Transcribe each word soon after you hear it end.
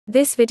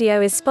This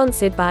video is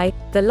sponsored by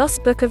The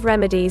Lost Book of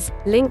Remedies,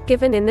 link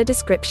given in the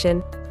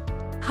description.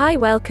 Hi,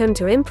 welcome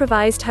to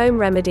Improvised Home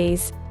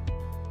Remedies.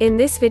 In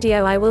this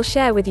video I will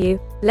share with you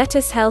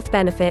lettuce health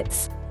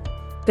benefits.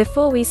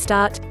 Before we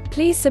start,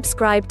 please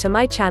subscribe to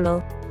my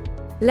channel.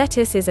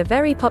 Lettuce is a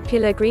very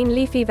popular green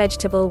leafy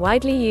vegetable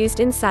widely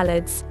used in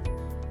salads.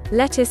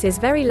 Lettuce is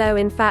very low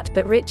in fat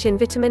but rich in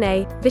vitamin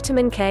A,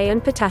 vitamin K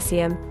and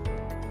potassium.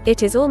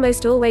 It is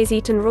almost always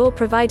eaten raw,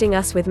 providing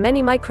us with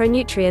many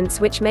micronutrients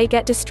which may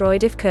get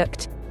destroyed if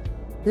cooked.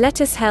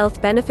 Lettuce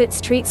health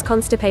benefits treats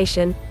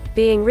constipation.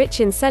 Being rich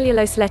in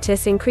cellulose,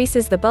 lettuce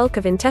increases the bulk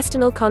of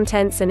intestinal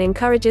contents and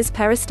encourages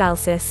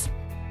peristalsis.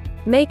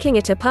 Making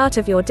it a part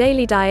of your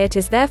daily diet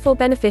is therefore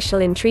beneficial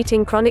in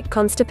treating chronic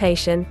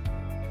constipation.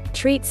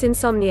 Treats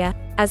insomnia.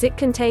 As it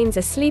contains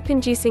a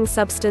sleep-inducing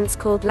substance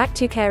called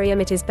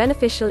lactucarium, it is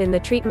beneficial in the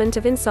treatment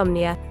of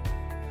insomnia.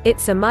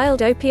 It's a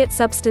mild opiate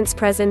substance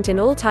present in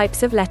all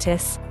types of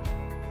lettuce.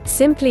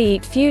 Simply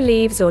eat few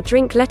leaves or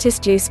drink lettuce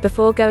juice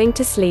before going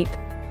to sleep.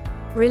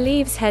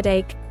 Relieves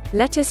headache.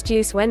 Lettuce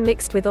juice, when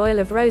mixed with oil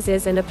of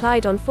roses and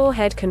applied on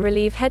forehead, can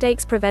relieve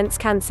headaches, prevents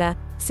cancer.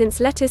 Since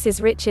lettuce is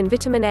rich in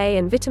vitamin A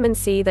and vitamin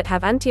C that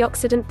have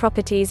antioxidant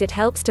properties, it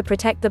helps to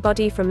protect the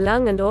body from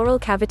lung and oral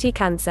cavity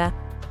cancer.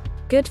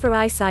 Good for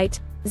eyesight.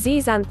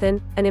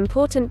 Zeaxanthin, an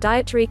important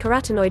dietary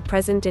carotenoid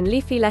present in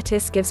leafy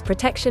lettuce, gives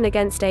protection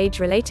against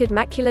age-related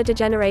macular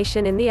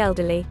degeneration in the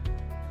elderly.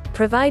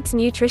 Provides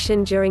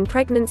nutrition during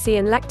pregnancy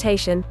and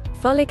lactation.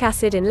 Folic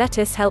acid in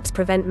lettuce helps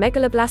prevent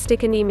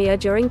megaloblastic anemia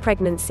during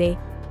pregnancy.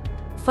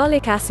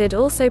 Folic acid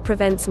also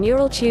prevents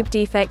neural tube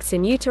defects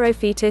in utero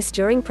fetus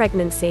during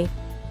pregnancy.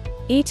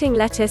 Eating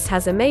lettuce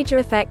has a major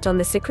effect on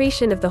the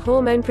secretion of the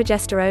hormone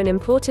progesterone,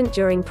 important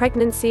during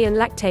pregnancy and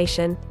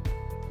lactation.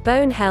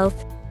 Bone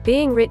health.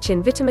 Being rich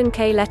in vitamin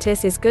K,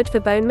 lettuce is good for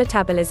bone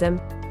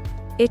metabolism.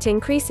 It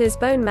increases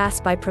bone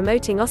mass by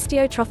promoting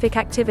osteotrophic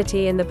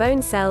activity in the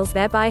bone cells,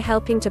 thereby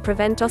helping to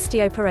prevent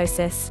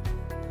osteoporosis.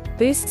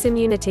 Boosts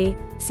immunity.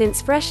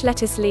 Since fresh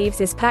lettuce leaves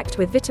is packed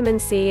with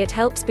vitamin C, it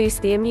helps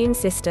boost the immune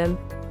system.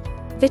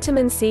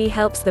 Vitamin C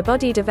helps the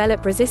body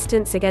develop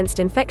resistance against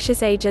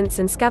infectious agents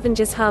and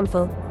scavenges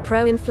harmful,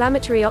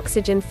 pro-inflammatory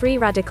oxygen-free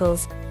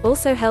radicals.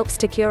 Also helps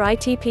to cure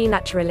ITP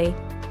naturally.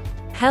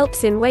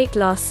 Helps in weight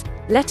loss.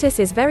 Lettuce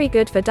is very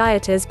good for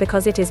dieters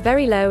because it is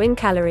very low in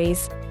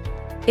calories.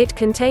 It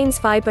contains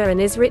fiber and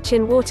is rich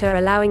in water,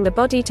 allowing the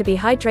body to be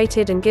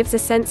hydrated and gives a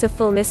sense of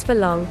fullness for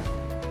long.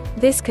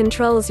 This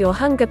controls your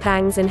hunger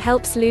pangs and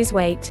helps lose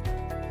weight.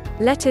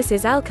 Lettuce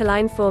is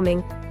alkaline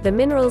forming. The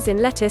minerals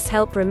in lettuce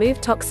help remove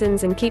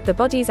toxins and keep the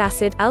body's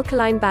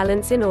acid-alkaline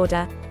balance in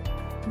order.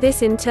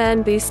 This in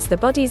turn boosts the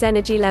body's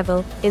energy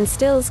level,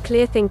 instills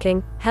clear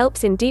thinking,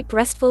 helps in deep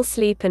restful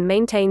sleep and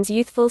maintains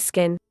youthful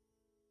skin.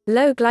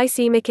 Low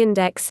glycemic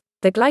index.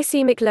 The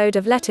glycemic load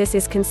of lettuce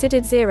is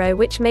considered 0,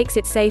 which makes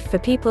it safe for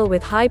people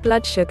with high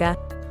blood sugar.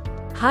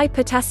 High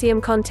potassium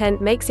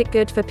content makes it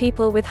good for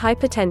people with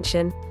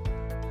hypertension.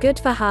 Good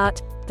for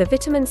heart. The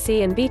vitamin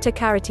C and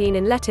beta-carotene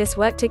in lettuce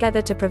work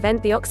together to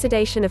prevent the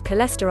oxidation of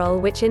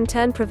cholesterol, which in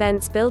turn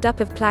prevents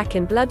buildup of plaque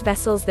in blood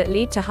vessels that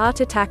lead to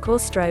heart attack or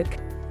stroke.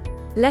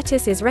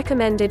 Lettuce is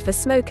recommended for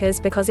smokers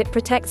because it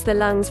protects the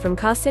lungs from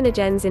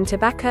carcinogens in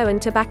tobacco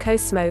and tobacco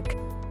smoke.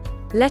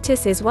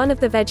 Lettuce is one of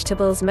the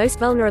vegetables most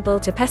vulnerable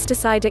to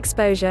pesticide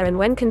exposure, and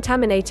when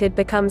contaminated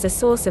becomes a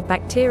source of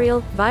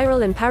bacterial,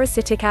 viral and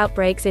parasitic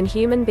outbreaks in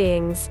human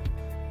beings.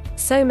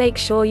 So make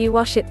sure you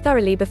wash it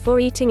thoroughly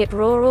before eating it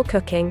raw or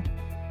cooking.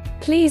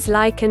 Please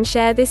like and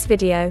share this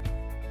video.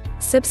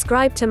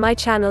 Subscribe to my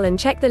channel and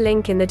check the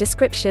link in the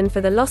description for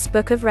the Lost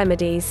Book of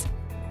Remedies.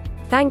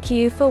 Thank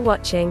you for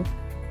watching.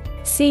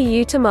 See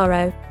you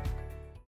tomorrow.